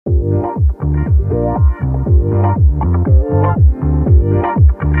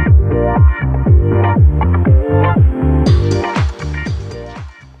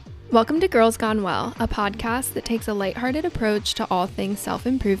Welcome to Girls Gone Well, a podcast that takes a lighthearted approach to all things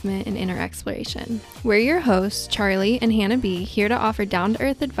self-improvement and inner exploration. We're your hosts, Charlie and Hannah B., here to offer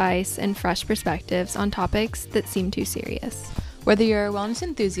down-to-earth advice and fresh perspectives on topics that seem too serious. Whether you're a wellness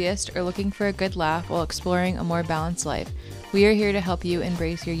enthusiast or looking for a good laugh while exploring a more balanced life, we are here to help you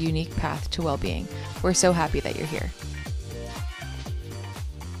embrace your unique path to well-being. We're so happy that you're here.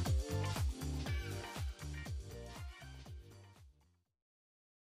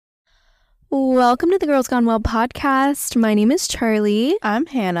 Welcome to the Girls Gone Well podcast. My name is Charlie. I'm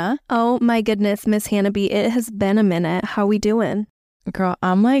Hannah. Oh my goodness, Miss Hannah B. It has been a minute. How we doing? Girl,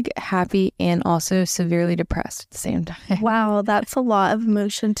 I'm like happy and also severely depressed at the same time. Wow, that's a lot of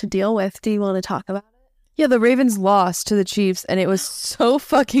emotion to deal with. Do you want to talk about it? Yeah, the Ravens lost to the Chiefs and it was so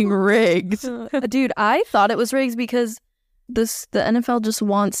fucking rigged. Dude, I thought it was rigged because the NFL just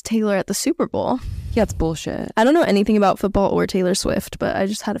wants Taylor at the Super Bowl. Yeah, it's bullshit. I don't know anything about football or Taylor Swift, but I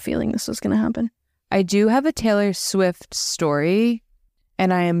just had a feeling this was going to happen. I do have a Taylor Swift story,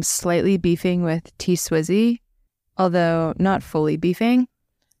 and I am slightly beefing with T Swizzy, although not fully beefing.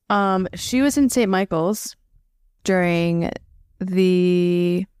 She was in St. Michael's during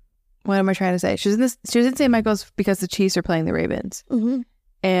the... What am I trying to say? She was in St. Michael's because the Chiefs are playing the Ravens. Mm-hmm.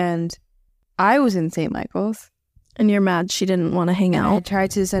 And I was in St. Michael's. And you're mad she didn't want to hang out. I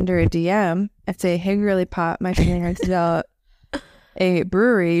tried to send her a DM and say, hey, girly pop, my feeling hurts about a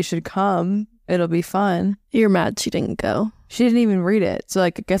brewery. You should come. It'll be fun. You're mad she didn't go. She didn't even read it. So,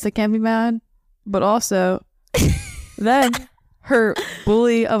 like, I guess I can't be mad. But also, then her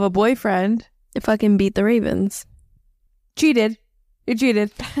bully of a boyfriend fucking beat the Ravens. Cheated. You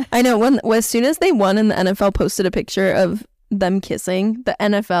cheated. I know. As soon as they won and the NFL posted a picture of them kissing, the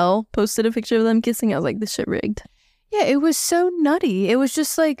NFL posted a picture of them kissing, I was like, this shit rigged. Yeah, it was so nutty. It was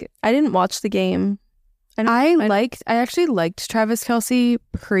just like, I didn't watch the game. I actually liked Travis Kelce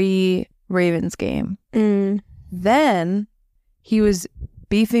pre-Ravens game. Then he was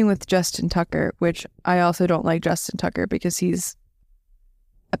beefing with Justin Tucker, which I also don't like Justin Tucker because he's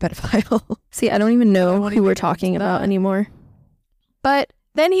a pedophile. See, I don't even know who we're talking about anymore. But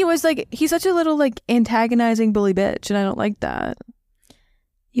then he was like, he's such a little like antagonizing bully bitch, and I don't like that.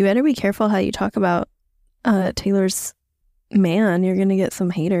 You better be careful how you talk about Taylor's man. You're gonna get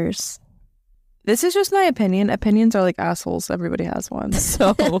some haters. This is just my opinion. Opinions are like assholes. Everybody has one.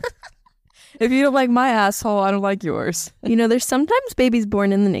 So if you don't like my asshole, I don't like yours. You know, there's sometimes babies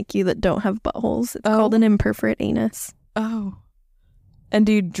born in the NICU that don't have buttholes. It's called an imperforate anus. Oh. And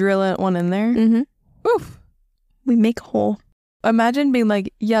do you drill one in there? Mm-hmm. Oof. We make a hole. Imagine being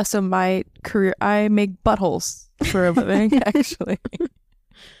like, yeah, so my career, I make buttholes for a living, actually.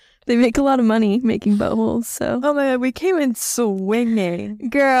 They make a lot of money making buttholes, so. Oh my God, we came in swinging.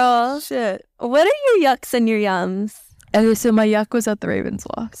 Girl. Shit. What are your yucks and your yums? Okay, so my yuck was that the Ravens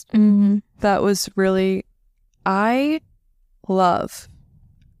lost. Mm-hmm. That was really, I love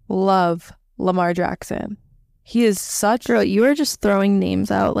Lamar Jackson. He is such... Girl, you are just throwing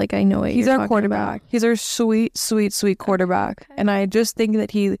names out like I know what he's you're our quarterback. About. He's our sweet, sweet, sweet quarterback. Okay. And I just think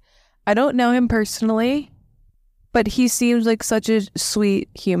that I don't know him personally, but he seems like such a sweet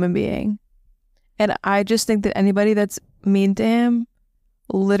human being. And I just think that anybody that's mean to him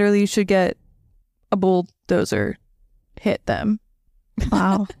literally should get a bulldozer hit them.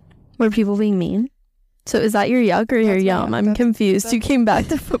 Wow. Were people being mean? So is that your yuck or your yum? I'm confused. You came back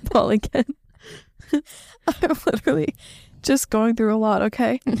to football again. I'm literally just going through a lot,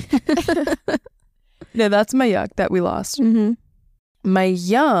 okay? No, that's my yuck that we lost. Mm-hmm. My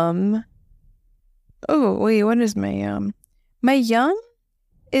yum... Oh, wait, what is my yum? My yum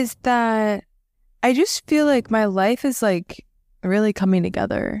is that I just feel like my life is like really coming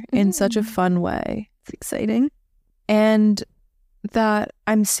together in such a fun way. It's exciting. And that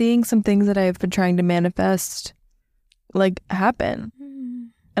I'm seeing some things that I've been trying to manifest like happen.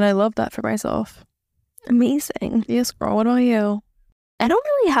 And I love that for myself. Amazing. Yes, girl. What about you? I don't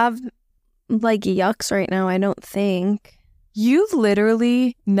really have like yucks right now, I don't think. You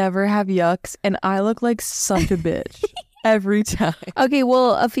literally never have yucks, and I look like such a bitch every time. Okay,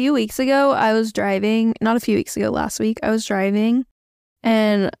 well, a few weeks ago, I was driving. Not a few weeks ago, last week, I was driving,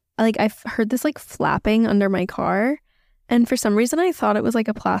 and like I heard this like flapping under my car, and for some reason, I thought it was like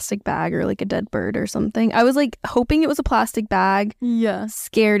a plastic bag or like a dead bird or something. I was like hoping it was a plastic bag. Yeah.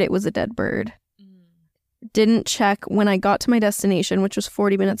 Scared it was a dead bird. Didn't check when I got to my destination, which was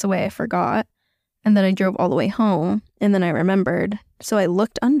 40 minutes away. I forgot. And then I drove all the way home, and then I remembered. So I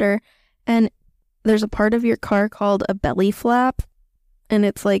looked under, and there's a part of your car called a belly flap, and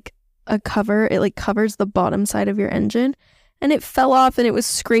it's like a cover. It like covers the bottom side of your engine, and it fell off, and it was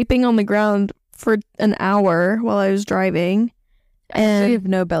scraping on the ground for an hour while I was driving. And I have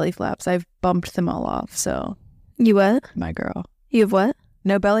no belly flaps. I've bumped them all off. So you what? My girl. You have what?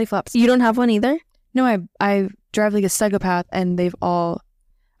 No belly flaps. You don't have one either? No, I drive like a psychopath, and they've all.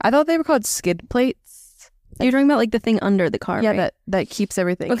 I thought they were called skid plates. You're talking about like the thing under the car, yeah, right? that keeps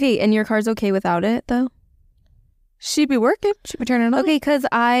everything. Okay, and your car's okay without it though? She'd be working. She'd be turning it on. Okay, because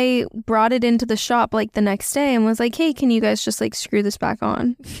I brought it into the shop like the next day and was like, hey, can you guys just like screw this back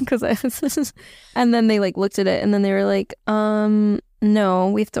on? Because and then they like looked at it and then they were like,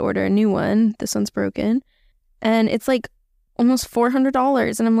 no, we have to order a new one. This one's broken. And it's like almost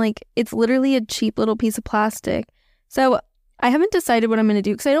 $400. And I'm like, it's literally a cheap little piece of plastic. So I haven't decided what I'm going to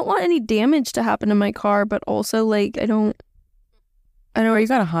do because I don't want any damage to happen to my car, but also like I don't. You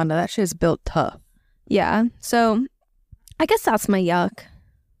got a Honda. That shit is built tough. Yeah. So I guess that's my yuck.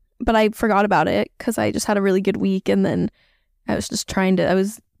 But I forgot about it because I just had a really good week and then I was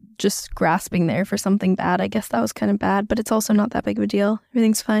just grasping there for something bad. I guess that was kind of bad, but it's also not that big of a deal.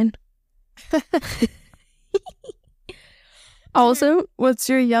 Everything's fine. Also, what's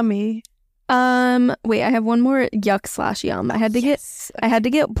your yummy? Wait, I have one more yuck / yum. I had to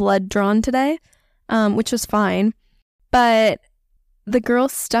get blood drawn today, which was fine. But the girl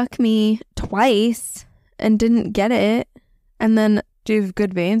stuck me twice and didn't get it. And then, do you have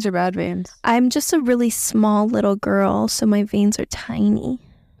good veins or bad veins? I'm just a really small little girl, so my veins are tiny.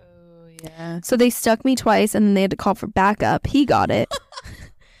 Oh, yeah. So they stuck me twice and then they had to call for backup. He got it.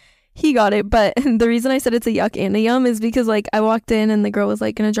 He got it. But the reason I said it's a yuck and a yum is because like I walked in and the girl was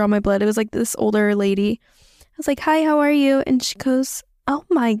like going to draw my blood. It was like this older lady. I was like, hi, how are you? And she goes, oh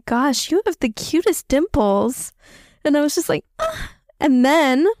my gosh, you have the cutest dimples. And I was just like, ah. And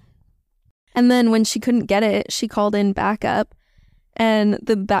then when she couldn't get it, she called in backup, and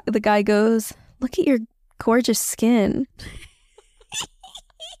the guy goes, "Look at your gorgeous skin."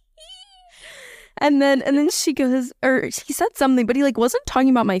 and then she goes, or he said something, but he like wasn't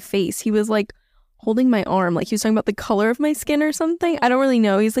talking about my face. He was like holding my arm, like he was talking about the color of my skin or something. I don't really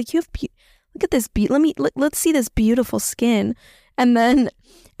know. He's like, look at this let's see this beautiful skin. And then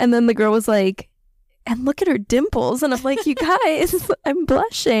the girl was like, and look at her dimples. And I'm like, you guys, I'm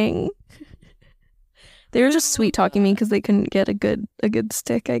blushing. They were just sweet talking me because they couldn't get a good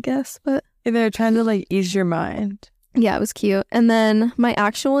stick, I guess. But they're trying to like ease your mind. Yeah, it was cute. And then my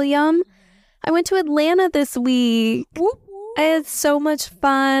actual yum, I went to Atlanta this week. I had so much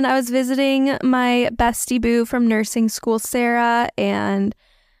fun. I was visiting my bestie boo from nursing school, Sarah, and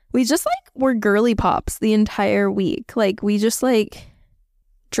we just like were girly pops the entire week. Like we just like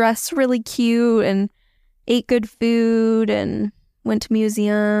dressed really cute and ate good food and went to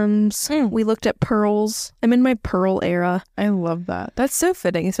museums. We looked at pearls. I'm in my pearl era. I love that. That's so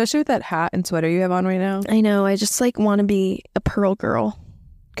fitting, especially with that hat and sweater you have on right now. I know. I just like want to be a pearl girl.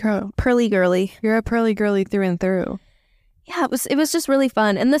 Pearly girly. You're a pearly girly through and through. Yeah, it was just really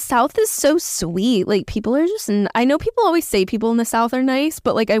fun. And the South is so sweet. Like people are just, I know people always say people in the South are nice,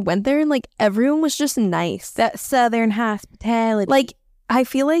 but like I went there and like everyone was just nice. That Southern hospitality. Like I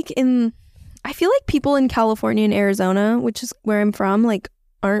feel like people in California and Arizona, which is where I'm from, like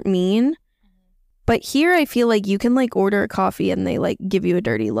aren't mean. But here I feel like you can like order a coffee and they like give you a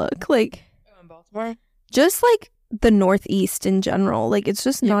dirty look. Like in Baltimore? Just like the Northeast in general. Like it's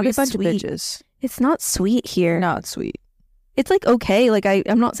just not a bunch sweet. of bitches. It's not sweet here. Not sweet. It's like okay. Like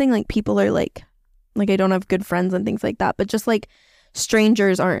I'm not saying like people are like I don't have good friends and things like that, but just like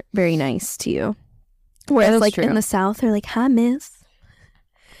strangers aren't very nice to you. Whereas like in the South they're like, hi miss.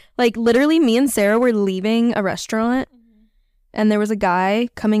 Like literally me and Sarah were leaving a restaurant and there was a guy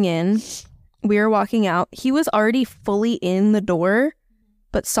coming in. We were walking out. He was already fully in the door,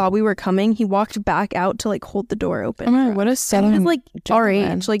 but saw we were coming. He walked back out to like hold the door open. Oh my God, what a Southern He was like our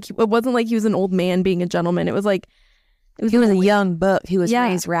gentleman. age. Like it wasn't like he was an old man being a gentleman. It was like he was a young buck who was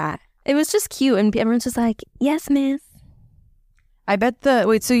raised right. It was just cute and everyone's just like, yes, miss. I bet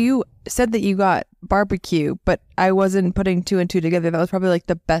so you said that you got barbecue, but I wasn't putting two and two together. That was probably like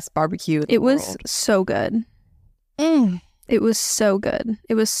the best barbecue in the world. Was so good. It was so good.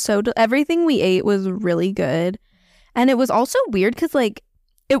 It was everything we ate was really good. And it was also weird because like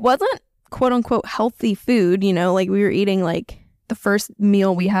it wasn't quote unquote healthy food, you know, like we were eating like the first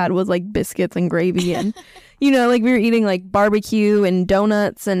meal we had was like biscuits and gravy and you know, like we were eating like barbecue and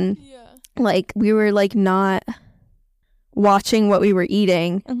donuts and like we were like not watching what we were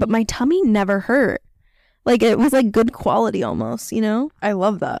eating, but my tummy never hurt. Like it was like good quality almost, you know? I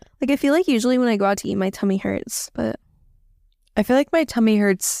love that. Like I feel like usually when I go out to eat my tummy hurts, but I feel like my tummy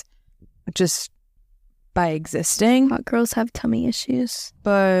hurts just by existing. Hot girls have tummy issues.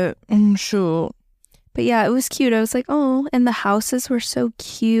 But sure. But yeah, it was cute. I was like, oh, and the houses were so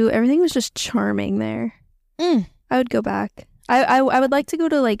cute. Everything was just charming there. I would go back. I would like to go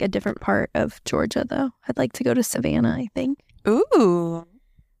to like a different part of Georgia though. I'd like to go to Savannah, I think. Ooh.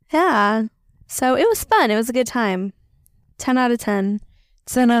 Yeah. So it was fun. It was a good time. 10 out of 10.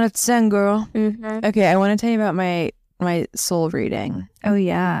 10 out of 10, girl. Mm-hmm. Okay, I want to tell you about my soul reading. Oh,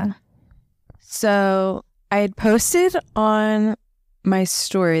 yeah. So I had posted on my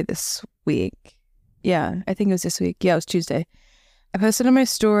story this week. Yeah, I think it was this week. Yeah, it was Tuesday. I posted on my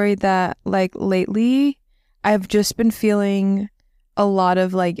story that like lately I've just been feeling a lot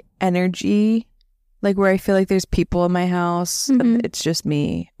of like energy, like where I feel like there's people in my house, Mhm. it's just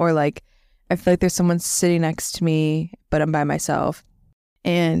me, or like I feel like there's someone sitting next to me, but I'm by myself.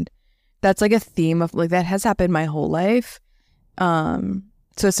 And that's like a theme of like that has happened my whole life.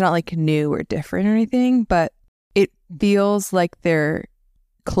 So it's not like new or different or anything, but it feels like they're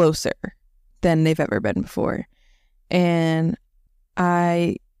closer than they've ever been before. And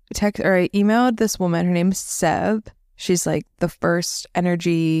I emailed this woman. Her name is Seb. She's like the first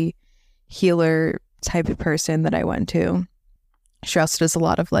energy healer type of person that I went to. She also does a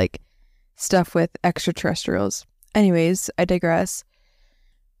lot of like stuff with extraterrestrials. Anyways, I digress.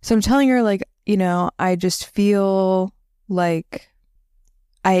 So I'm telling her like, you know, I just feel like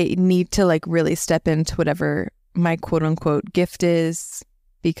I need to like really step into whatever my quote unquote gift is,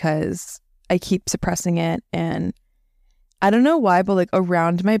 because I keep suppressing it. And I don't know why, but like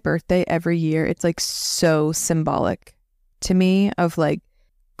around my birthday every year, it's like so symbolic to me of like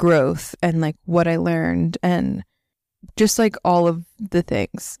growth and like what I learned and just like all of the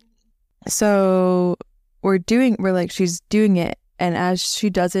things. So she's doing it. And as she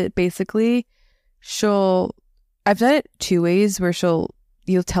does it, basically, I've done it two ways where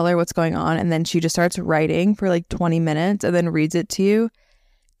you'll tell her what's going on, and then she just starts writing for like 20 minutes and then reads it to you.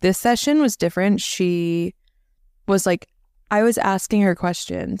 This session was different. She was like, I was asking her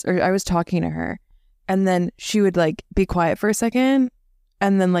questions, or I was talking to her, and then she would like be quiet for a second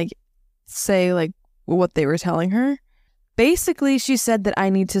and then like say like what they were telling her. Basically, she said that I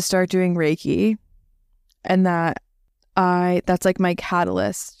need to start doing Reiki, and that's like my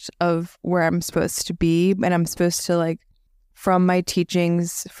catalyst of where I'm supposed to be. And I'm supposed to like, from my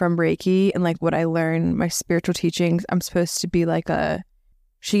teachings from Reiki and like what I learned, my spiritual teachings, I'm supposed to be like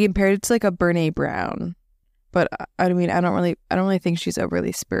she compared it to like a Brene Brown. But I mean, I don't really think she's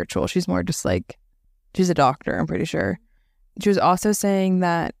overly spiritual. She's more just like, she's a doctor, I'm pretty sure. She was also saying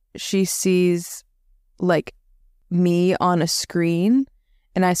that she sees like me on a screen.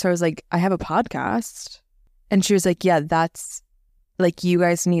 And I was like, I have a podcast. And she was like, yeah, that's like, you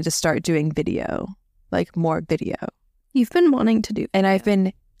guys need to start doing video, like more video. You've been wanting to do video. And I've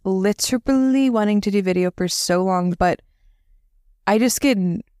been literally wanting to do video for so long, but I just get,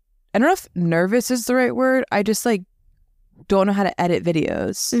 I don't know if nervous is the right word. I just like don't know how to edit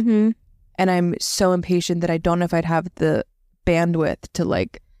videos. Mm-hmm. And I'm so impatient that I don't know if I'd have the bandwidth to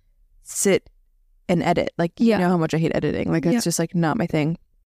like sit and edit. Like, you know how much I hate editing. Like, it's just like not my thing.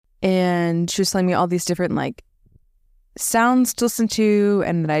 And she was telling me all these different like sounds to listen to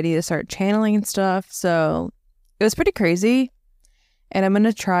and that I need to start channeling and stuff. So it was pretty crazy. And I'm going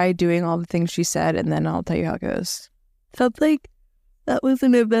to try doing all the things she said, and then I'll tell you how it goes. Felt like that was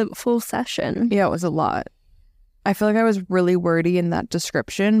an eventful session. Yeah, it was a lot. I feel like I was really wordy in that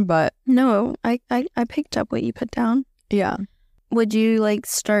description, but... No, I picked up what you put down. Yeah. Would you like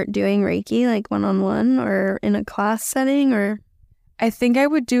start doing Reiki like one-on-one or in a class setting, or... I think I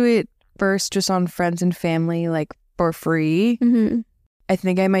would do it first just on friends and family, like for free. Mm-hmm. I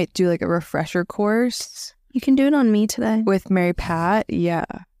think I might do like a refresher course. You can do it on me today. With Mary Pat, yeah.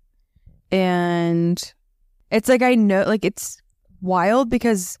 And it's like, I know, like it's wild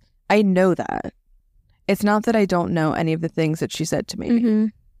because I know that. It's not that I don't know any of the things that she said to me. Mm-hmm.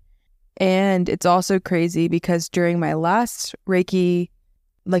 And it's also crazy because during my last Reiki,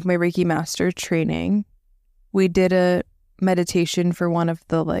 like my Reiki master training, we did a meditation for one of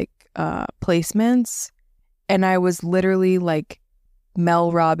the like placements, and I was literally like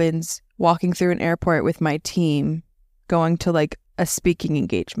Mel Robbins walking through an airport with my team going to like a speaking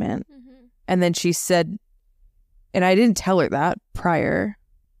engagement. Mm-hmm. And then she said, and I didn't tell her that prior,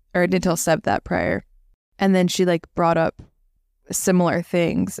 or I didn't tell Seb that prior, and then she like brought up similar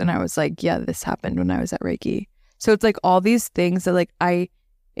things, and I was like, yeah, this happened when I was at Reiki. So it's like all these things that like I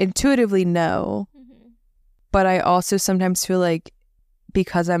intuitively know. But I also sometimes feel like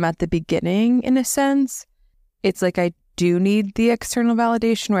because I'm at the beginning, in a sense, it's like I do need the external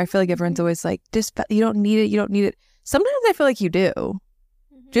validation, where I feel like everyone's always like, you don't need it, you don't need it. Sometimes I feel like you do,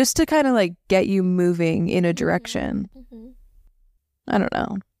 just to kind of like get you moving in a direction. Mm-hmm. I don't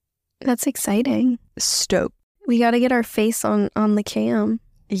know. That's exciting. Stoked. We got to get our face on the cam.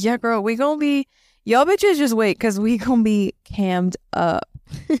 Yeah, girl, we gonna be Y'all bitches just wait, because we gonna be cammed up.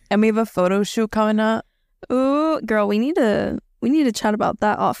 And we have a photo shoot coming up. Ooh, girl, we need to chat about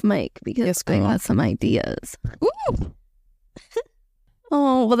that off mic, because Yes, I girl. got some ideas. Ooh.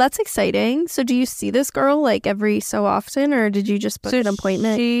 Oh, well, that's exciting. So do you see this girl like every so often, or did you just book an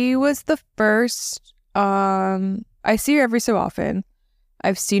appointment? She was the first. I see her every so often.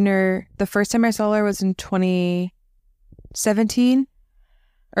 I've seen her. The first time I saw her was in 2017.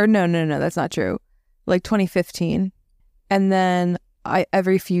 Or no, that's not true. Like 2015. And then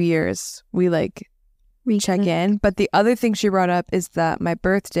every few years we like check in. But the other thing she brought up is that my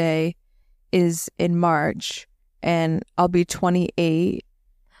birthday is in March and I'll be 28.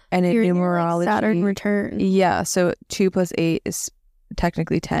 And in numerology, Saturn return. Yeah, so 2 + 8 is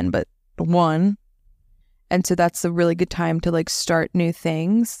technically 10, but 1. And so that's a really good time to like start new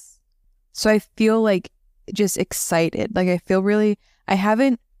things. So I feel like just excited. Like I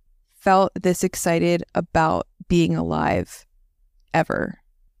haven't felt this excited about being alive ever.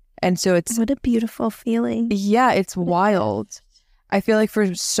 And so What a beautiful feeling. Yeah, it's wild. I feel like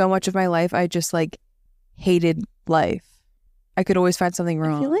for so much of my life, I just like hated life. I could always find something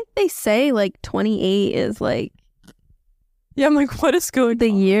wrong. I feel like they say like 28 is like, yeah, I'm like, what is going the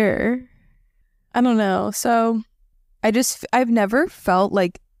year? I don't know. So I've never felt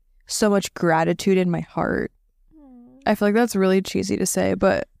like so much gratitude in my heart. I feel like that's really cheesy to say,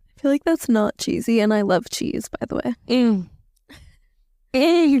 but I feel like that's not cheesy, and I love cheese, by the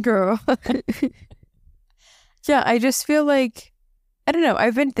way. Girl. Yeah, I just feel like, I don't know.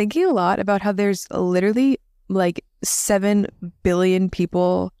 I've been thinking a lot about how there's literally like 7 billion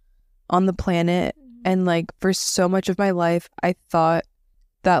people on the planet. And like for so much of my life, I thought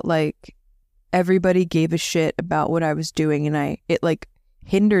that like everybody gave a shit about what I was doing, and it like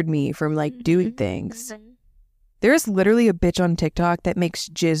hindered me from like doing things. There's literally a bitch on TikTok that makes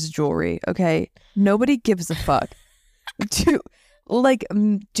jizz jewelry. Okay, nobody gives a fuck. I saw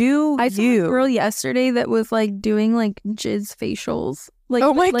a girl yesterday that was like doing like jizz facials. Like,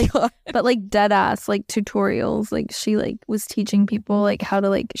 oh my God. But like dead ass like tutorials. Like she like was teaching people like how to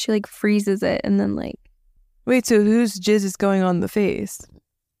like, she like freezes it and then like. Wait, so whose jizz is going on the face?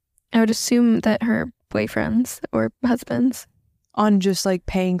 I would assume that her boyfriends or husbands. On just like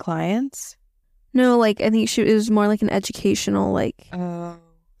paying clients? No, like I think it was more like an educational like. Oh.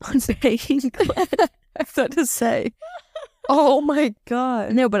 On paying clients. I thought to say. Oh my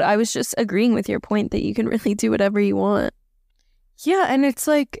God. No, but I was just agreeing with your point that you can really do whatever you want. Yeah, and it's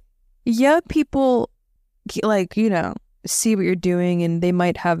like, yeah, people like, you know, see what you're doing and they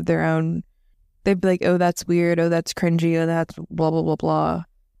might have their own, they'd be like, oh, that's weird, oh, that's cringy, oh, that's blah, blah, blah, blah.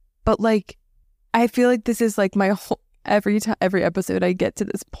 But like, I feel like this is like my whole, every episode I get to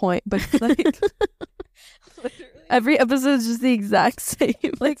this point, but it's like, every episode is just the exact same.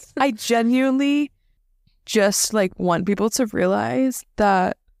 Like, I genuinely just like want people to realize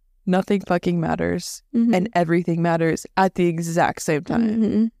that nothing fucking matters and everything matters at the exact same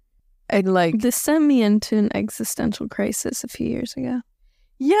time. And like, this sent me into an existential crisis a few years ago.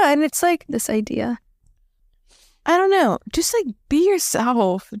 Yeah, and it's like this idea. I don't know. Just like be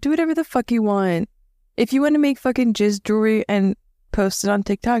yourself. Do whatever the fuck you want. If you want to make fucking jizz jewelry and post it on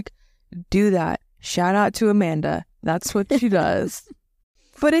TikTok, do that. Shout out to Amanda. That's what she does.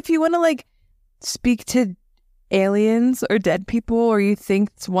 But if you want to like speak to aliens or dead people, or you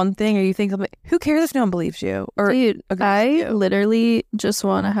think it's one thing, or you think something, who cares if no one believes you? Or dude, I literally just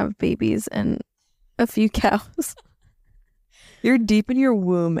want to have babies and a few cows. You're deep in your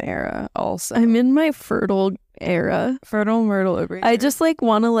womb era also. I'm in my fertile era. Fertile myrtle over here. I just like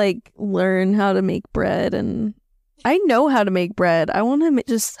want to like learn how to make bread, and I know how to make bread. I want to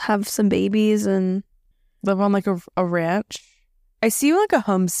just have some babies and live on like a ranch. I see you like a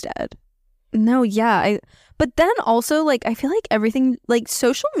homestead. No, yeah. But then also like I feel like everything like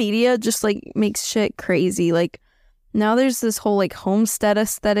social media just like makes shit crazy. Like now there's this whole like homestead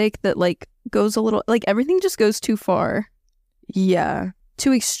aesthetic that like goes a little like everything just goes too far. Yeah.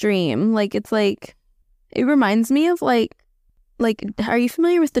 Too extreme. Like it's like it reminds me of like are you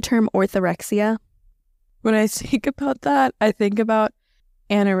familiar with the term orthorexia? When I think about that, I think about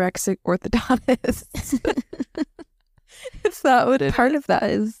anorexic orthodontists. Is that what it Part of that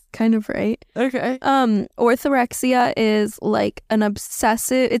is kind of right. Okay. Orthorexia is like an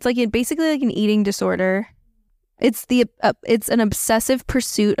obsessive, it's like basically like an eating disorder. It's an obsessive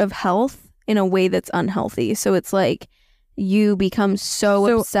pursuit of health in a way that's unhealthy. So it's like you become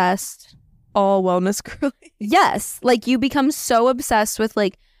so obsessed. All wellness girly. Yes. Like you become so obsessed with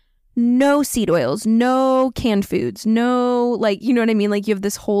like no seed oils, no canned foods, no like, you know what I mean? Like you have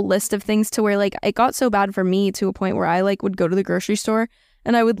this whole list of things to where like it got so bad for me to a point where I like would go to the grocery store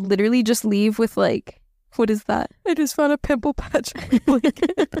And I would literally just leave with like, what is that? I just found a pimple patch on my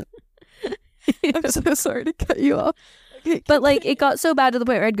blanket. I'm so sorry to cut you off. Okay, but like it got so bad to the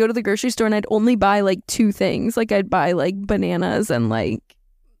point where I'd go to the grocery store and I'd only buy like 2 things. Like I'd buy like bananas and like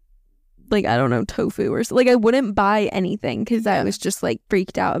I don't know, tofu or like I wouldn't buy anything because I was just like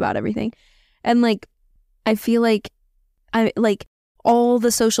freaked out about everything. And like I feel like I like all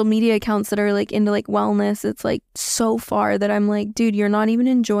the social media accounts that are like into like wellness, it's like so far that I'm like, dude, you're not even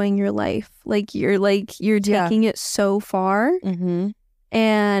enjoying your life. Like you're taking it so far. Mm-hmm.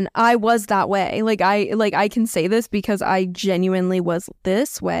 And I was that way. I can say this because I genuinely was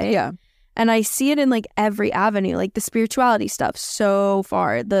this way. Yeah. And I see it in like every avenue, like the spirituality stuff so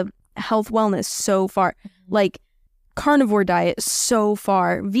far, the health wellness so far, like carnivore diet so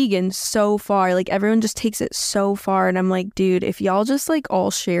far, vegan so far, like everyone just takes it so far. And I'm like, dude, if y'all just like all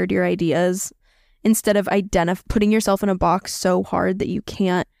shared your ideas instead of putting yourself in a box so hard that you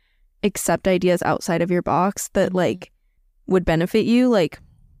can't accept ideas outside of your box that like would benefit you, like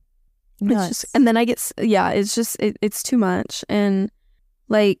it's just, and then I get it's just it's too much. And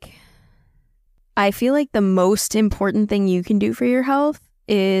like I feel like the most important thing you can do for your health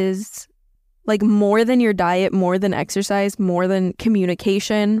is like more than your diet, more than exercise, more than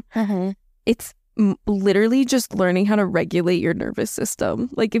communication. It's literally just learning how to regulate your nervous system.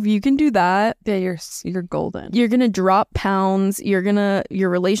 Like if you can do that, yeah, you're golden. You're gonna drop pounds. Your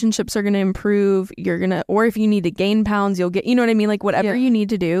relationships are gonna improve. Or if you need to gain pounds, you'll get. You know what I mean? Like whatever you need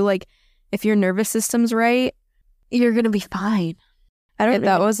to do. Like if your nervous system's right, you're gonna be fine.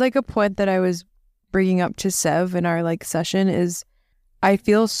 That was like a point that I was bringing up to Sev in our like session. Is I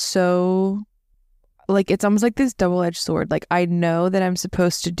feel so like it's almost like this double-edged sword. Like I know that I'm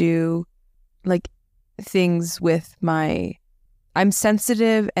supposed to do like things with I'm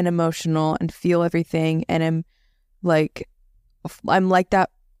sensitive and emotional and feel everything, and I'm like that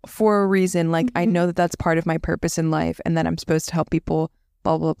for a reason. Like I know that that's part of my purpose in life, and that I'm supposed to help people,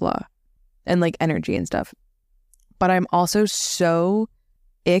 blah blah blah, and like energy and stuff. But I'm also so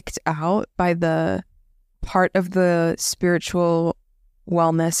icked out by the part of the spiritual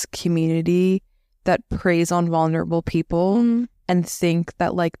wellness community that preys on vulnerable people and think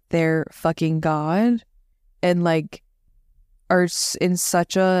that like they're fucking God, and like are in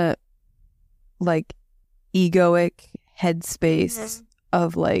such a like egoic headspace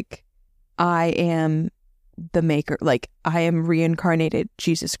of like I am the maker, like I am reincarnated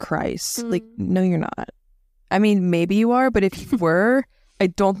Jesus Christ. Like no, you're not. I mean, maybe you are, but if you were, I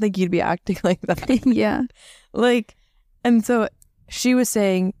don't think you'd be acting like that. Yeah. Like, and so she was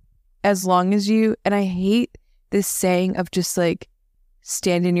saying, as long as you, and I hate this saying of just like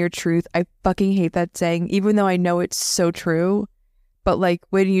stand in your truth. I fucking hate that saying, even though I know it's so true. But like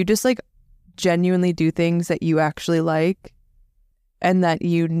when you just like genuinely do things that you actually like and that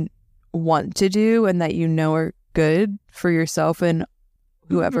you want to do and that you know are good for yourself and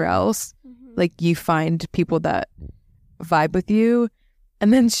whoever else, like you find people that vibe with you.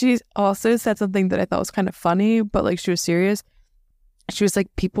 And then she also said something that I thought was kind of funny, but like she was serious. She was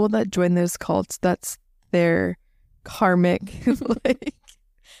like, people that join those cults, that's their karmic like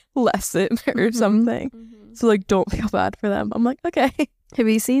lesson or something. So like don't feel bad for them. I'm like, okay. Have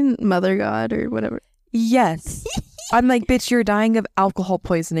you seen Mother God or whatever? Yes. I'm like, bitch, you're dying of alcohol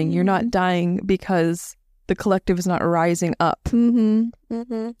poisoning. You're not dying because the collective is not rising up.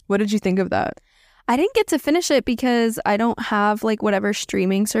 What did you think of that? I didn't get to finish it because I don't have like whatever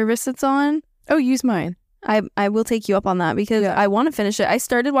streaming service it's on. Oh, use mine. I will take you up on that because I want to finish it. I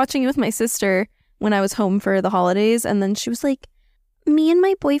started watching it with my sister when I was home for the holidays, and then she was like, me and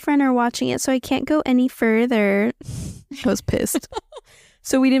my boyfriend are watching it, so I can't go any further. I was pissed.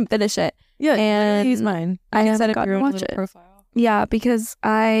 So we didn't finish it. Yeah, and use mine. I haven't gotten to watch it. Profile. Yeah, because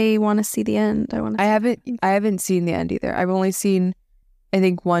I want to see the end. I haven't seen the end either. I've only seen, I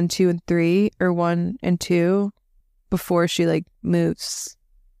think 1, 2, and 3, or 1 and 2, before she like moves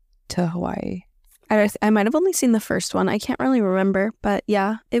to Hawaii. I might have only seen the first one. I can't really remember, but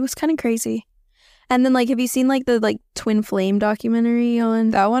yeah, it was kind of crazy. And then like, have you seen like the like twin flame documentary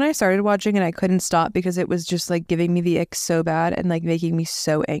on that one? I started watching and I couldn't stop because it was just like giving me the ick so bad and like making me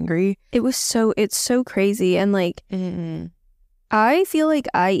so angry. It's so crazy. And like, I feel like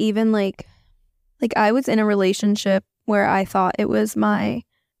I even like I was in a relationship where I thought it was my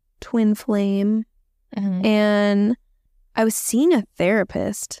twin flame, and I was seeing a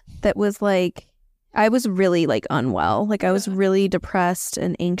therapist that was like, I was really like unwell. Like I was really depressed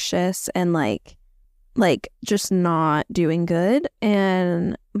and anxious and like just not doing good.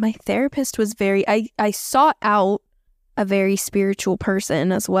 And my therapist was I sought out a very spiritual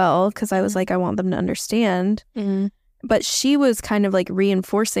person as well because I was like, I want them to understand. but she was kind of like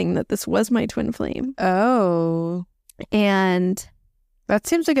reinforcing that this was my twin flame. Oh. And that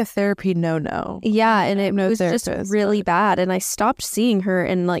seems like a therapy no. Yeah, and it was therapist, just really bad. And I stopped seeing her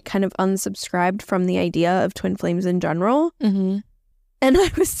and like kind of unsubscribed from the idea of twin flames in general. Mm-hmm. And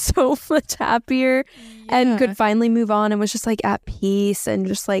I was so much happier and could finally move on and was just like at peace and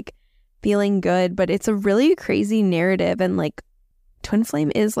just like feeling good. But it's a really crazy narrative, and like twin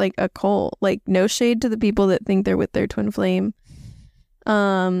flame is like a cult. Like, no shade to the people that think they're with their twin flame.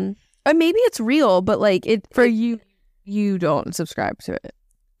 Or maybe it's real, but like you don't subscribe to it.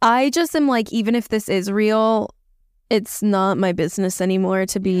 I just am like, even if this is real, it's not my business anymore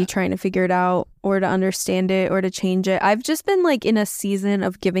to be trying to figure it out or to understand it or to change it. I've just been like in a season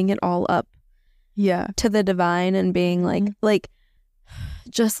of giving it all up to the divine and being like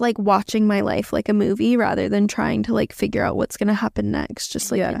just like watching my life like a movie rather than trying to like figure out what's going to happen next.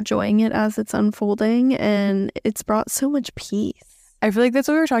 Just like enjoying it as it's unfolding, and it's brought so much peace. I feel like that's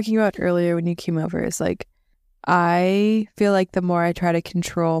what we were talking about earlier when you came over, is like, I feel like the more I try to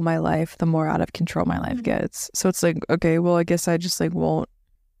control my life, the more out of control my life gets. So it's like, okay, well, I guess I just like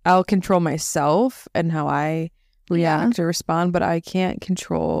I'll control myself and how I react or respond, but I can't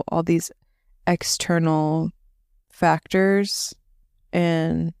control all these external factors,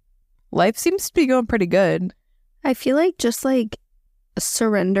 and life seems to be going pretty good. I feel like just like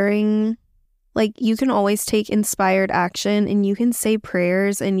surrendering, like you can always take inspired action and you can say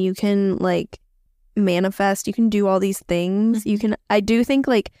prayers and you can like manifest, you can do all these things. I do think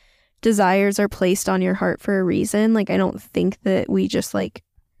like desires are placed on your heart for a reason. Like, I don't think that we just like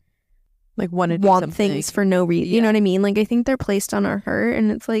want things for no reason. You know what I mean? Like, I think they're placed on our heart,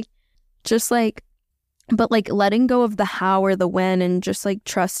 and it's like just like, but like letting go of the how or the when, and just like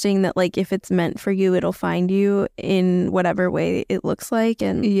trusting that like if it's meant for you, it'll find you in whatever way it looks like.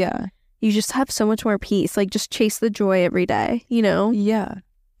 And you just have so much more peace. Like, just chase the joy every day, you know?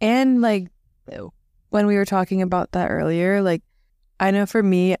 And like when we were talking about that earlier, like, I know for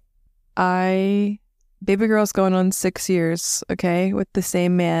me, baby girl's going on 6 years, okay, with the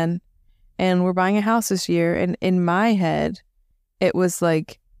same man, and we're buying a house this year. And in my head, it was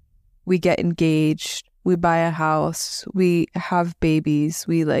like, we get engaged, we buy a house, we have babies,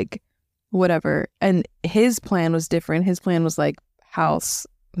 we like whatever. And his plan was different. His plan was like house,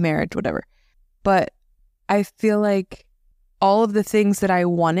 marriage, whatever. But I feel like all of the things that I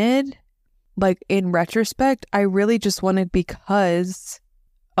wanted, like in retrospect, I really just wanted because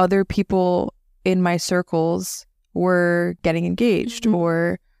other people in my circles were getting engaged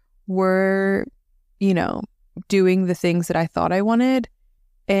or were, you know, doing the things that I thought I wanted.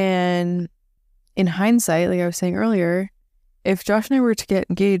 And in hindsight, like I was saying earlier, if Josh and I were to get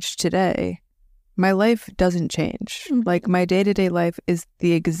engaged today, my life doesn't change. Like, my day-to-day life is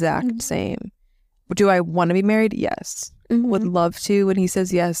the exact same. Do I want to be married? Yes. Would love to. When he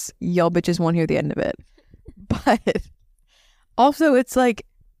says yes, y'all bitches won't hear the end of it. But also, it's like,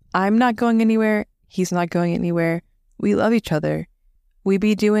 I'm not going anywhere. He's not going anywhere. We love each other. We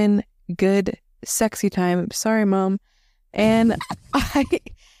be doing good, sexy time. Sorry, Mom. And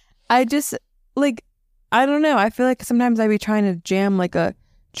I just, like, I don't know. I feel like sometimes I be trying to jam like a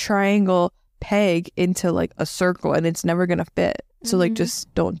triangle peg into like a circle, and it's never going to fit. So like,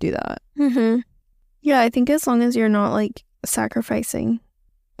 just don't do that. Yeah, I think as long as you're not like sacrificing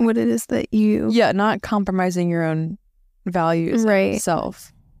what it is that you... Yeah, not compromising your own values, right?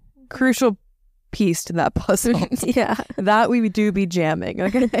 Self. Crucial piece to that puzzle. That we do be jamming.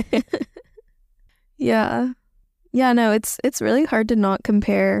 Okay. Yeah, no, it's really hard to not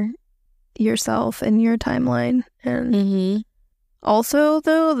compare yourself and your timeline. And also,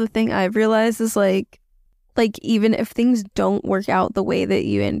 though, the thing I've realized is like even if things don't work out the way that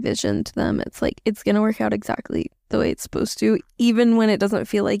you envisioned them, it's like it's gonna work out exactly the way it's supposed to, even when it doesn't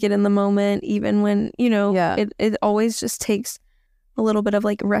feel like it in the moment, even when, you know, it always just takes a little bit of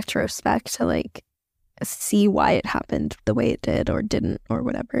like retrospect to like see why it happened the way it did or didn't or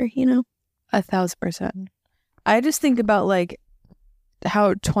whatever, you know. 1,000%. I just think about like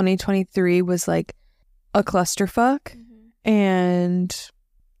how 2023 was like a clusterfuck, and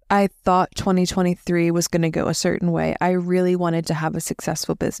I thought 2023 was going to go a certain way. I really wanted to have a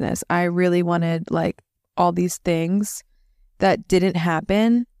successful business. I really wanted like all these things that didn't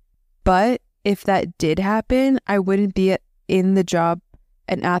happen. But if that did happen, I wouldn't be in the job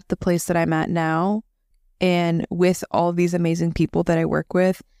and at the place that I'm at now, and with all these amazing people that I work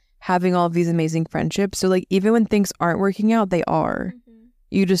with, having all of these amazing friendships. So like, even when things aren't working out, they are.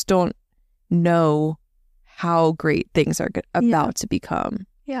 You just don't know how great things are about to become.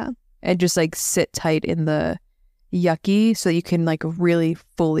 And just like sit tight in the yucky so you can like really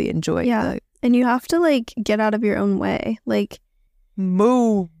fully enjoy And you have to like get out of your own way. Like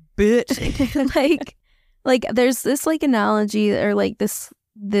move, bitch. like there's this like analogy or like this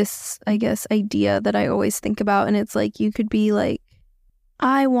I guess idea that I always think about, and it's like you could be like,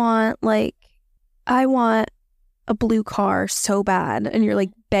 I want a blue car so bad, and you're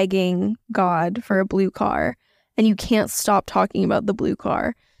like begging God for a blue car, and you can't stop talking about the blue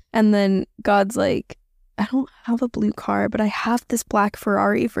car, and then God's like, I don't have a blue car, but I have this black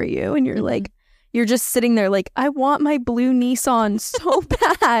Ferrari for you, and you're like, you're just sitting there like, I want my blue Nissan so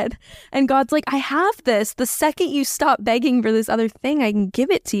bad, and God's like, I have this. The second you stop begging for this other thing, I can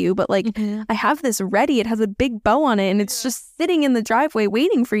give it to you, but like I have this ready. It has a big bow on it, and it's just sitting in the driveway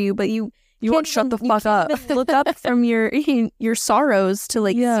waiting for you, but you won't shut the fuck up. Look up from your sorrows to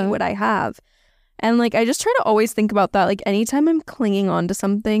like see what I have. And like I just try to always think about that. Like anytime I'm clinging on to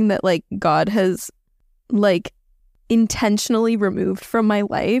something that like God has like intentionally removed from my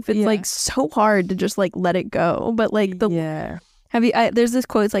life, it's like so hard to just like let it go. But like there's this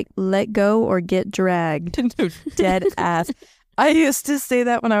quote, it's like, let go or get dragged. Dead ass. I used to say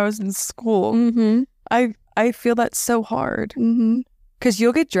that when I was in school. I feel that so hard. Because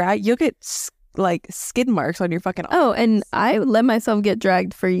you'll get dragged, you'll get like skid marks on your fucking arms. Oh, and I let myself get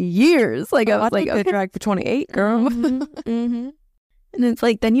dragged for years. Like I was like, get dragged for 28, girl. And it's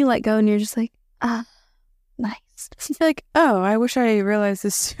like, then you let go and you're just like, nice. You're like, oh, I wish I realized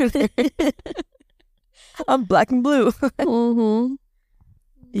this sooner. I'm black and blue.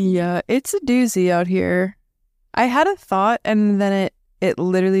 Yeah, it's a doozy out here. I had a thought and then it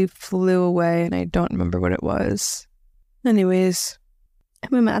literally flew away and I don't remember what it was. Anyways,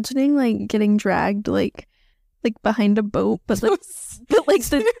 I'm imagining like getting dragged like behind a boat, but like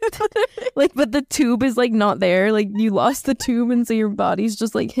but the tube is like not there. Like you lost the tube, and so your body's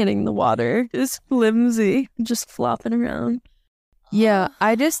just like hitting the water, just flimsy, just flopping around. Yeah,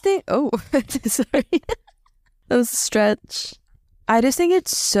 I just think. Oh, sorry, that was a stretch. I just think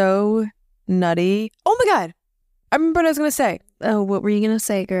it's so nutty. Oh my god, I remember what I was gonna say. Oh, what were you gonna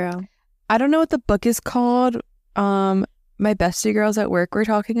say, girl? I don't know what the book is called. My bestie girls at work were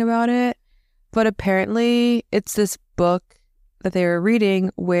talking about it, but apparently it's this book that they were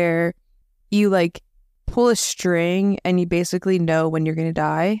reading where you like pull a string and you basically know when you're gonna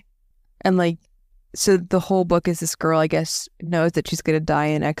die. And like, so the whole book is this girl, I guess, knows that she's gonna die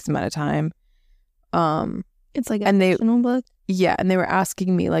in X amount of time. It's like a fictional book? Yeah, and they were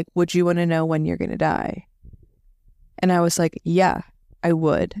asking me like, would you want to know when you're gonna die? And I was like, yeah, I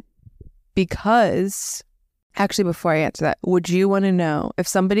would. Because actually, before I answer that, would you want to know if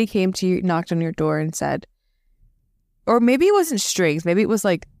somebody came to you, knocked on your door and said, or maybe it wasn't strings, maybe it was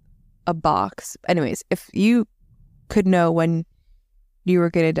like a box. Anyways, if you could know when you were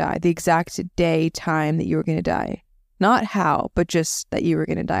going to die, the exact day, time that you were going to die, not how, but just that you were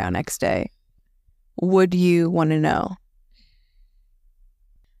going to die on X day, would you want to know?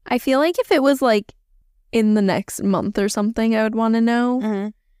 I feel like if it was like in the next month or something, I would want to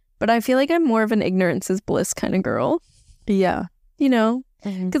know. But I feel like I'm more of an ignorance is bliss kind of girl. Yeah. You know?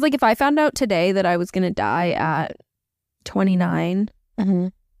 Because like if I found out today that I was going to die at 29,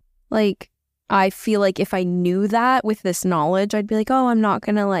 like I feel like if I knew that with this knowledge, I'd be like, oh, I'm not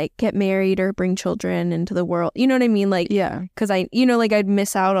going to like get married or bring children into the world. You know what I mean? Like, yeah. Because like I'd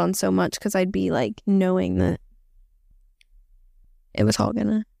miss out on so much because I'd be like knowing that it was all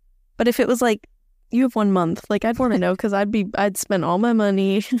gonna. But if it was like, you have 1 month. Like, I'd want to know because I'd spend all my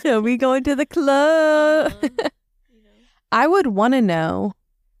money. Are we going to the club? I would want to know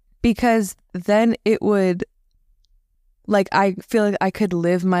because then it would, like, I feel like I could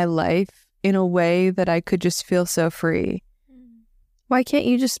live my life in a way that I could just feel so free. Why can't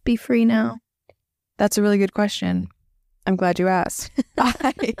you just be free now? That's a really good question. I'm glad you asked.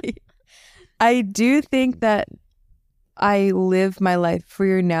 I do think that I live my life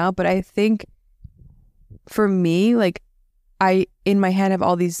freer now, but I think for me, like, I, in my head, have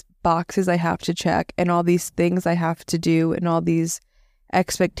all these boxes I have to check and all these things I have to do and all these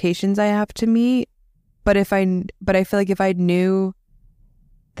expectations I have to meet. But I feel like if I knew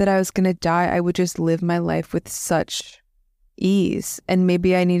that I was going to die, I would just live my life with such ease. And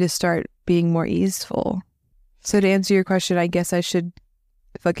maybe I need to start being more easeful. So to answer your question, I guess I should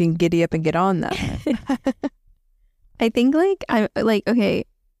fucking giddy up and get on that. I think okay,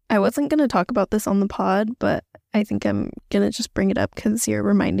 I wasn't going to talk about this on the pod, but I think I'm going to just bring it up because you're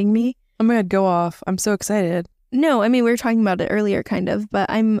reminding me. Oh my God, go off. I'm so excited. No, I mean, we were talking about it earlier, kind of, but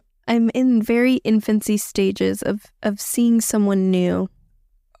I'm in very infancy stages of seeing someone new.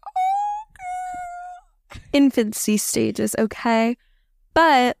 Infancy stages, okay?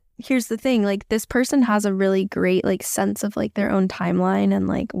 But here's the thing, like this person has a really great like sense of like their own timeline and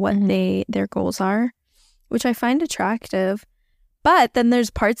like what their goals are, which I find attractive. But then there's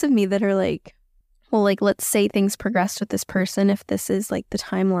parts of me that are like, well, like let's say things progressed with this person. If this is like the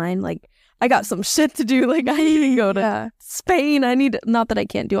timeline, like I got some shit to do. Like I need to go to Spain. Not that I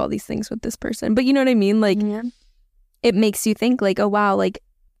can't do all these things with this person, but you know what I mean? Like it makes you think like, oh wow, like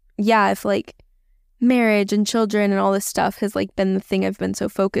yeah, if like marriage and children and all this stuff has like been the thing I've been so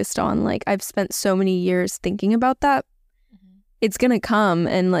focused on, like I've spent so many years thinking about that, it's gonna come.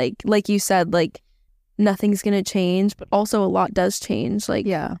 And like you said, like nothing's gonna change, but also a lot does change, like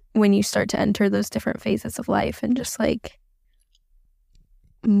when you start to enter those different phases of life and just like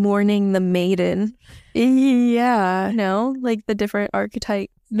mourning the maiden, like the different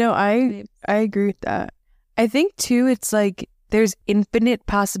archetypes. No, I agree with that. I think too it's like there's infinite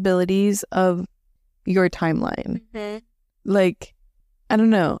possibilities of your timeline. Like I don't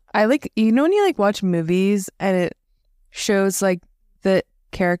know, I like, you know when you like watch movies and it shows like the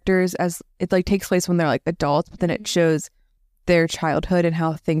characters as it like takes place when they're like adults, but then it shows their childhood and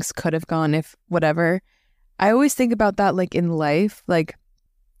how things could have gone if whatever. I always think about that like in life, like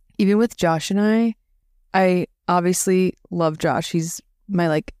even with Josh and I obviously love Josh. He's my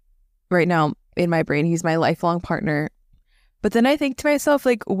like right now in my brain, he's my lifelong partner. But then I think to myself,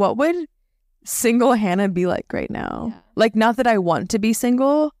 like, what would single Hannah be like right now? Like, not that I want to be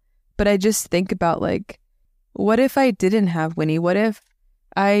single, but I just think about like, what if I didn't have Winnie? What if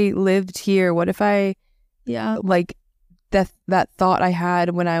I lived here? What if I like that thought I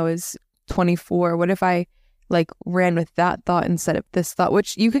had when I was 24? What if I like ran with that thought instead of this thought?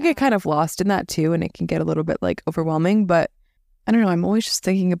 Which you could get kind of lost in that too, and it can get a little bit like overwhelming. But I don't know, I'm always just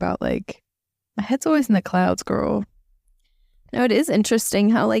thinking about like, my head's always in the clouds, girl. No, it is interesting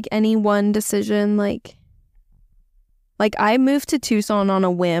how like any one decision, like I moved to Tucson on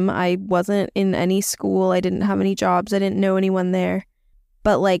a whim. I wasn't in any school. I didn't have any jobs. I didn't know anyone there.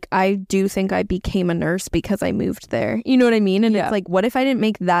 But like I do think I became a nurse because I moved there. You know what I mean? And it's like, what if I didn't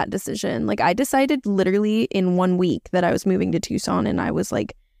make that decision? Like I decided literally in 1 week that I was moving to Tucson, and I was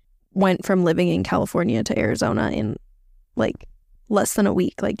like went from living in California to Arizona in like less than a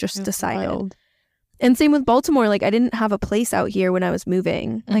week, like just decided. Wild. And same with Baltimore. Like I didn't have a place out here when I was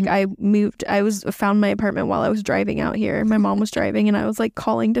moving. Like I found my apartment while I was driving out here. My mom was driving and I was like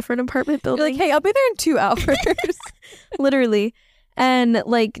calling different apartment buildings. You're like, hey, I'll be there in 2 hours. Literally. And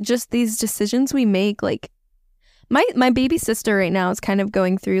like just these decisions we make, like my baby sister right now is kind of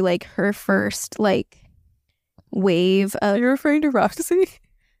going through like her first like wave of... You're referring to Roxy?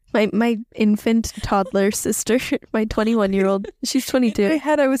 My infant toddler sister, my 21-year-old, she's 22. In my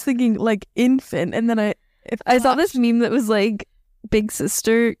head, I was thinking like infant, and then I saw this meme that was like, big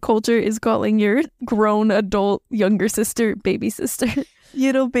sister culture is calling your grown adult younger sister baby sister.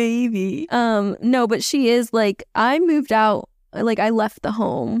 Little baby. No, but she is like, I moved out, like I left the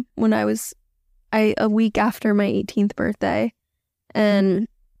home when I was a week after my 18th birthday, and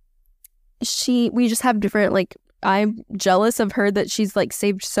we just have different like, I'm jealous of her that she's like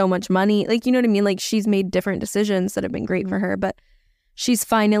saved so much money. Like, you know what I mean? Like she's made different decisions that have been great for her, but she's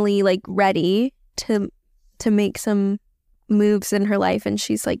finally like ready to make some moves in her life, and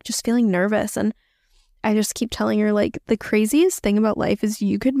she's like just feeling nervous. And I just keep telling her like the craziest thing about life is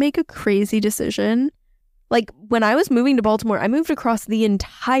you could make a crazy decision. Like when I was moving to Baltimore, I moved across the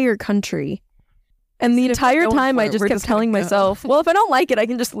entire country. And the entire time I just kept telling myself, well, if I don't like it, I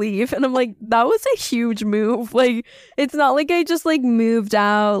can just leave. And I'm like, that was a huge move. Like, it's not like I just like moved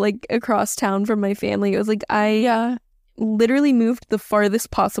out like across town from my family. It was like I literally moved the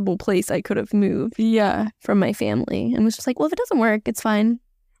farthest possible place I could have moved from my family. And was just like, well, if it doesn't work, it's fine.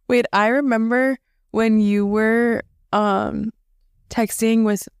 Wait, I remember when you were texting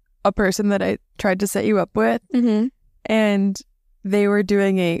with a person that I tried to set you up with. And they were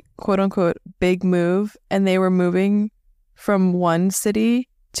doing a quote unquote big move, and they were moving from one city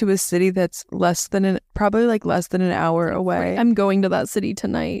to a city that's probably less than an hour away. I'm going to that city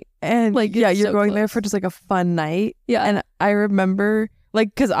tonight. And like, you're so going there for just like a fun night. Yeah. And I remember like,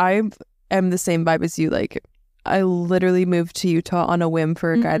 because I am the same vibe as you. Like I literally moved to Utah on a whim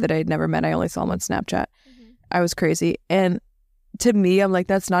for a guy that I had never met. I only saw him on Snapchat. I was crazy. And to me, I'm like,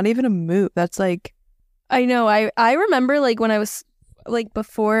 that's not even a move. That's like, I know. I remember like when I was like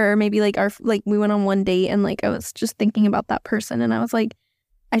before, or maybe like we went on one date, and like I was just thinking about that person, and I was like,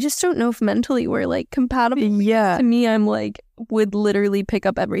 I just don't know if mentally we're like compatible. Yeah. To me, I'm like would literally pick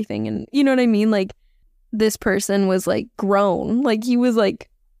up everything, and you know what I mean? Like this person was like grown, like he was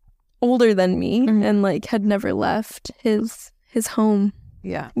like older than me, and like had never left his home.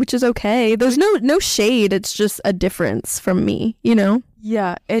 Yeah. Which is okay. There's no shade. It's just a difference from me, you know?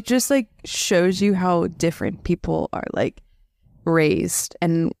 Yeah, it just like shows you how different people are like raised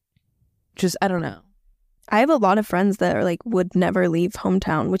and just, I don't know. I have a lot of friends that are like would never leave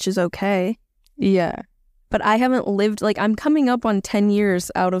hometown, which is okay. Yeah. But I haven't lived, like, I'm coming up on 10 years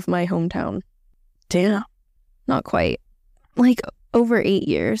out of my hometown. Damn. Not quite. Like, over 8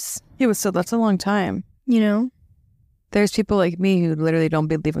 years. Yeah, so that's a long time. You know? There's people like me who literally don't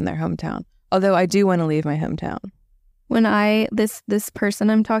be leaving their hometown. Although I do want to leave my hometown. When this person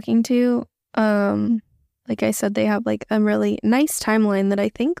I'm talking to, like I said, they have like a really nice timeline that I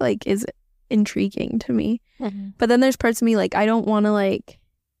think like is intriguing to me. Mm-hmm. But then there's parts of me like I don't want to like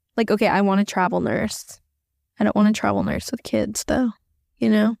okay, I want to travel nurse. I don't want to travel nurse with kids though, you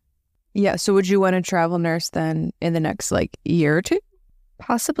know? Yeah, so would you want to travel nurse then in the next like year or two?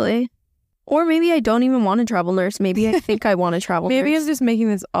 Possibly. Or maybe I don't even want to travel nurse. Maybe I think I want to travel maybe nurse. I'm just making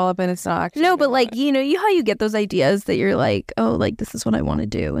this all up and it's not actually. No, but like, you know how you get those ideas that you're like, oh, like this is what I want to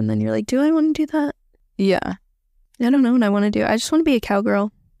do. And then you're like, do I want to do that? Yeah. I don't know what I want to do. I just want to be a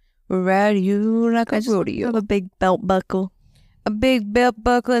cowgirl. Ride you like a rodeo. Have a big belt buckle. A big belt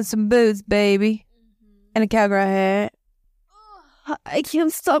buckle and some boots, baby. And a cowgirl hat. I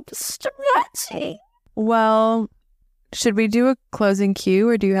can't stop stretching. Well, should we do a closing cue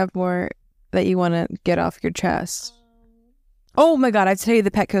or do you have more that you want to get off your chest? Oh my God, I have to tell you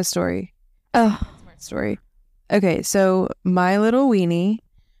the Petco story. Oh. Smart story. Okay, so my little Winnie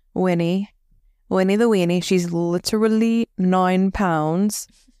the Weenie, she's literally 9 pounds.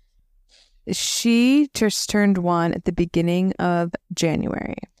 She just turned 1 at the beginning of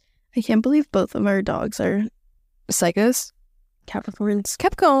January. I can't believe both of our dogs are psychos.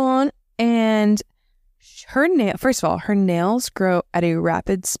 Capricorn. And first of all, her nails grow at a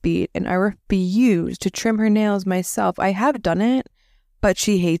rapid speed, and I refuse to trim her nails myself. I have done it, but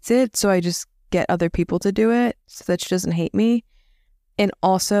she hates it, so I just get other people to do it so that she doesn't hate me. And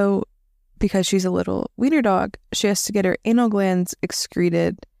also, because she's a little wiener dog, she has to get her anal glands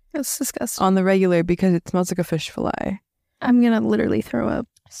excreted. That's disgusting. On the regular because it smells like a fish fillet. I'm gonna literally throw up.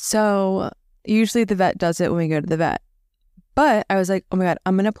 So usually the vet does it when we go to the vet. But I was like, oh my God,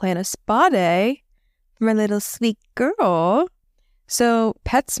 I'm gonna plan a spa day for my little sweet girl. So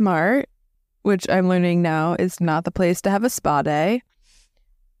PetSmart, which I'm learning now is not the place to have a spa day.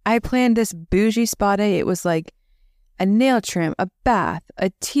 I planned this bougie spa day. It was like a nail trim, a bath,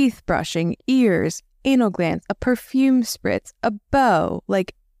 a teeth brushing, ears, anal glands, a perfume spritz, a bow,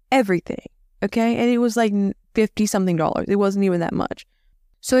 like everything. Okay. And it was like $50-something. It wasn't even that much.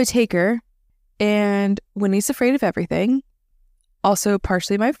 So I take her, and Winnie's afraid of everything. Also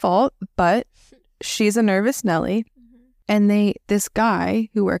partially my fault, but she's a nervous Nelly. And this guy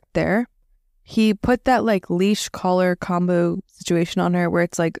who worked there, he put that like leash collar combo situation on her where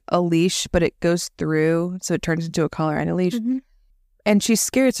it's like a leash, but it goes through. So it turns into a collar and a leash. Mm-hmm. And she's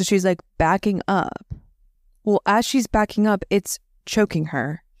scared. So she's like backing up. Well, as she's backing up, it's choking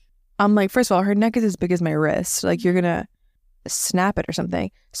her. I'm like, first of all, her neck is as big as my wrist. Like, you're going to snap it or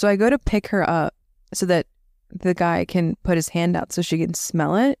something. So I go to pick her up so that the guy can put his hand out so she can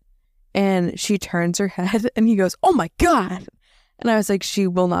smell it. And she turns her head and he goes, oh my God. And I was like, she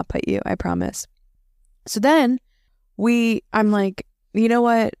will not put you, I promise. So then I'm like, you know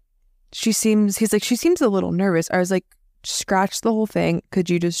what? He's like, she seems a little nervous. I was like, scratch the whole thing.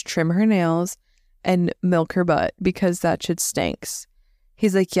 Could you just trim her nails and milk her butt? Because that shit stinks.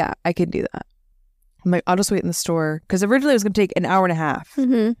 He's like, yeah, I can do that. I'm like, I'll just wait in the store. Because originally it was going to take an hour and a half.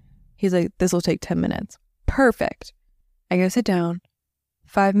 Mm-hmm. He's like, this will take 10 minutes. Perfect. I go sit down.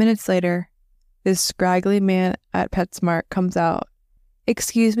 5 minutes later, this scraggly man at PetSmart comes out.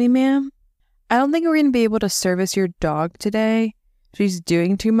 Excuse me, ma'am. I don't think we're going to be able to service your dog today. She's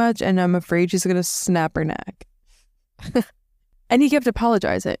doing too much, and I'm afraid she's going to snap her neck. And he kept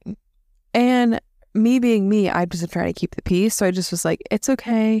apologizing. And me being me, I just trying to keep the peace. So I just was like, it's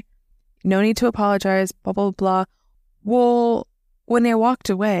okay. No need to apologize, blah, blah, blah. Well, when I walked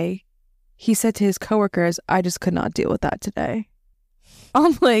away, he said to his coworkers, I just could not deal with that today.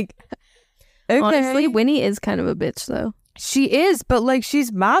 I'm like, okay. Honestly, Winnie is kind of a bitch, though. She is, but like,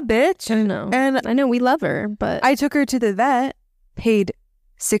 she's my bitch. I know. And I know we love her, but I took her to the vet, paid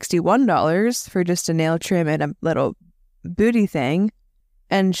 $61 for just a nail trim and a little booty thing.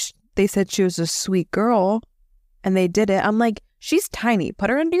 And they said she was a sweet girl, and they did it. I'm like, she's tiny. Put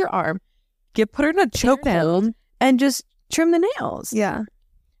her under your arm. Put her in a chokehold and just trim the nails. Yeah.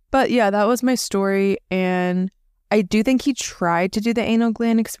 But yeah, that was my story. And I do think he tried to do the anal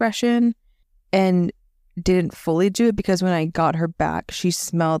gland expression and didn't fully do it, because when I got her back, she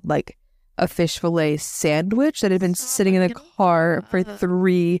smelled like a fish fillet sandwich that had been sitting in the car for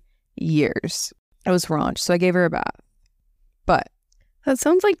 3 years. It was raunch. So I gave her a bath. But That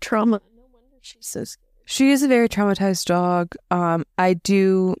sounds like trauma. No wonder she's so scared. She is a very traumatized dog. I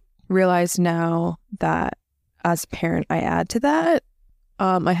do realize now that as a parent, I add to that.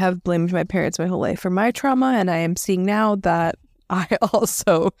 I have blamed my parents my whole life for my trauma, and I am seeing now that I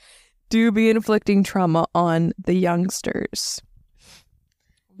also do be inflicting trauma on the youngsters.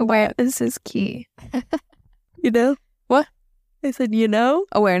 Awareness is key. You know? What? I said, you know?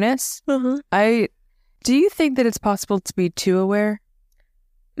 Awareness? Uh-huh. Do you think that it's possible to be too aware?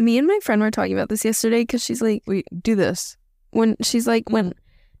 Me and my friend were talking about this yesterday because she's like, We do this. when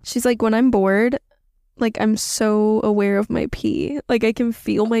I'm bored, like I'm so aware of my pee. Like I can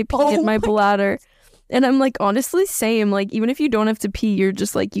feel my pee in my bladder. And I'm like, honestly, same. Like even if you don't have to pee, you're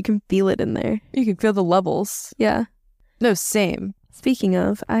just like, you can feel it in there. You can feel the levels. Yeah. No, same. Speaking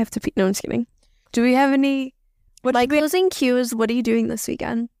of, I have to pee. No, I'm just kidding. Do we have any... My closing cues, what are you doing this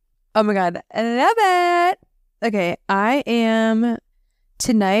weekend? Oh my God. I love it. Okay.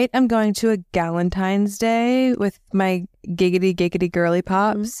 Tonight, I'm going to a Galentine's Day with my giggity girly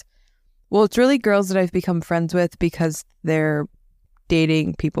pops. Well, it's really girls that I've become friends with because they're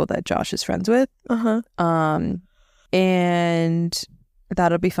dating people that Josh is friends with. Uh-huh. And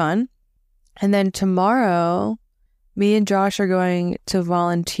that'll be fun. And then tomorrow, me and Josh are going to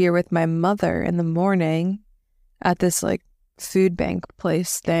volunteer with my mother in the morning at this like food bank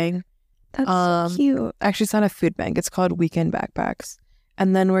place thing. That's so cute. Actually, it's not a food bank. It's called Weekend Backpacks.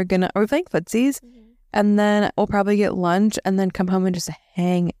 And then we're playing footsies. And then we'll probably get lunch and then come home and just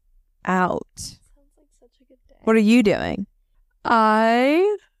hang out. Sounds like such a good day. What are you doing?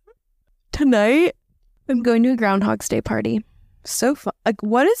 Tonight, I'm going to a Groundhog's Day party. So fun. Like,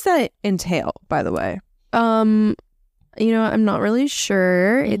 what does that entail, by the way? I'm not really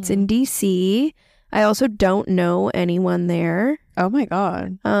sure. It's in DC. I also don't know anyone there. Oh my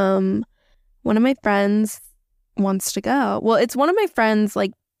God. One of my friends wants to go. Well, it's one of my friends'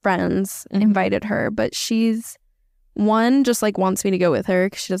 friends invited her, but she's one, just wants me to go with her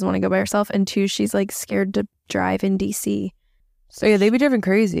because she doesn't want to go by herself, and two, she's scared to drive in DC. So yeah, they be driving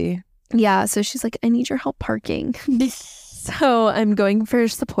crazy. Yeah, so she's like, I need your help parking. So I'm going for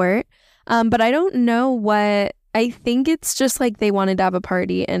support. But I don't know what. I think it's just they wanted to have a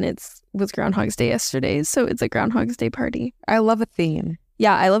party, and it was Groundhog's Day yesterday, so it's a Groundhog's Day party. I love a theme.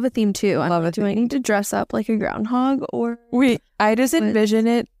 Yeah, I love a theme too. Do I need to dress up like a groundhog or? Wait, I just envision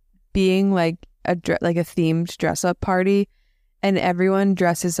it being a themed dress up party, and everyone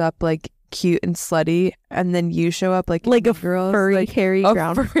dresses up cute and slutty, and then you show up like a girl, furry, hairy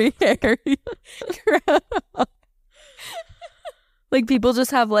groundhog. Furry, hairy groundhog. People just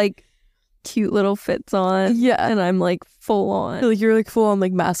have cute little fits on. Yeah, and I'm full on. You're full on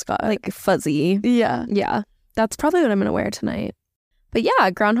mascot, fuzzy. Yeah. That's probably what I'm gonna wear tonight. But yeah,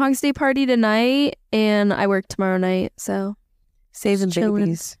 Groundhog's Day party tonight, and I work tomorrow night, so saving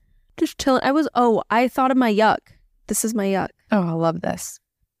babies. Just chilling. I thought of my yuck. This is my yuck. Oh, I love this.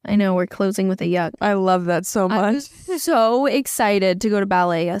 I know, we're closing with a yuck. I love that so much. I was so excited to go to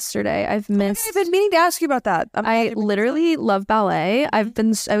ballet yesterday. I've been meaning to ask you about that. I literally love ballet. I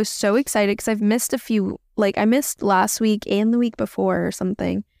was so excited because I've missed a few, I missed last week and the week before or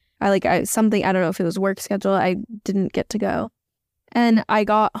something. I don't know if it was work schedule. I didn't get to go. And I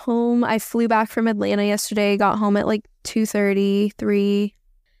got home. I flew back from Atlanta yesterday, got home at 2:30, 3.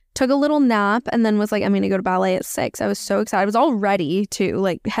 Took a little nap and then was I'm going to go to ballet at 6. I was so excited. I was all ready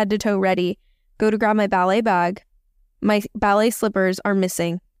too, head to toe ready. Go to grab my ballet bag. My ballet slippers are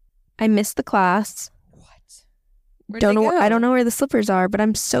missing. I missed the class. What? I don't know where the slippers are, but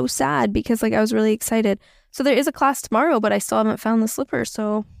I'm so sad because I was really excited. So there is a class tomorrow, but I still haven't found the slippers.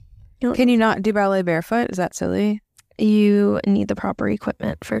 So can you not do ballet barefoot? Is that silly? You need the proper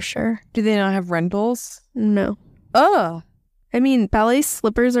equipment for sure. Do they not have rentals? No. Oh. I mean, ballet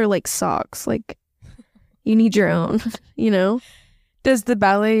slippers are like socks. You need your own, Does the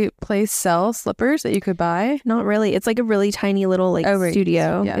ballet place sell slippers that you could buy? Not really. It's a really tiny little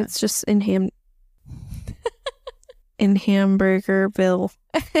studio. Yeah. It's just in Hamburgerville.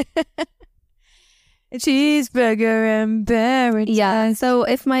 Cheeseburger and paradise. Yeah. So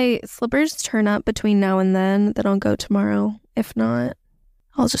if my slippers turn up between now and then I'll go tomorrow. If not,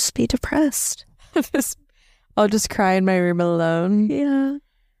 I'll just be depressed. I'll just cry in my room alone. Yeah.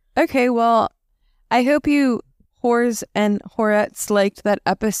 Okay, well, I hope you whores and whorettes liked that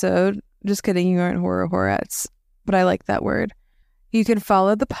episode. Just kidding, you aren't whorettes, but I like that word. You can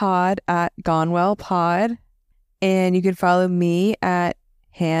follow the pod at Gonewell Pod, and you can follow me at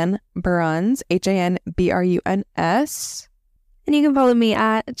Han Bruns, HANBRUNS. And you can follow me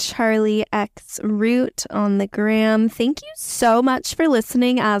at Charlie X Root on the gram. Thank you so much for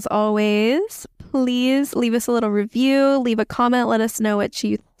listening, as always. please leave us a little review, leave a comment, let us know what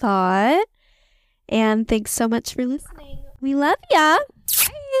you thought. And thanks so much for listening. We love ya.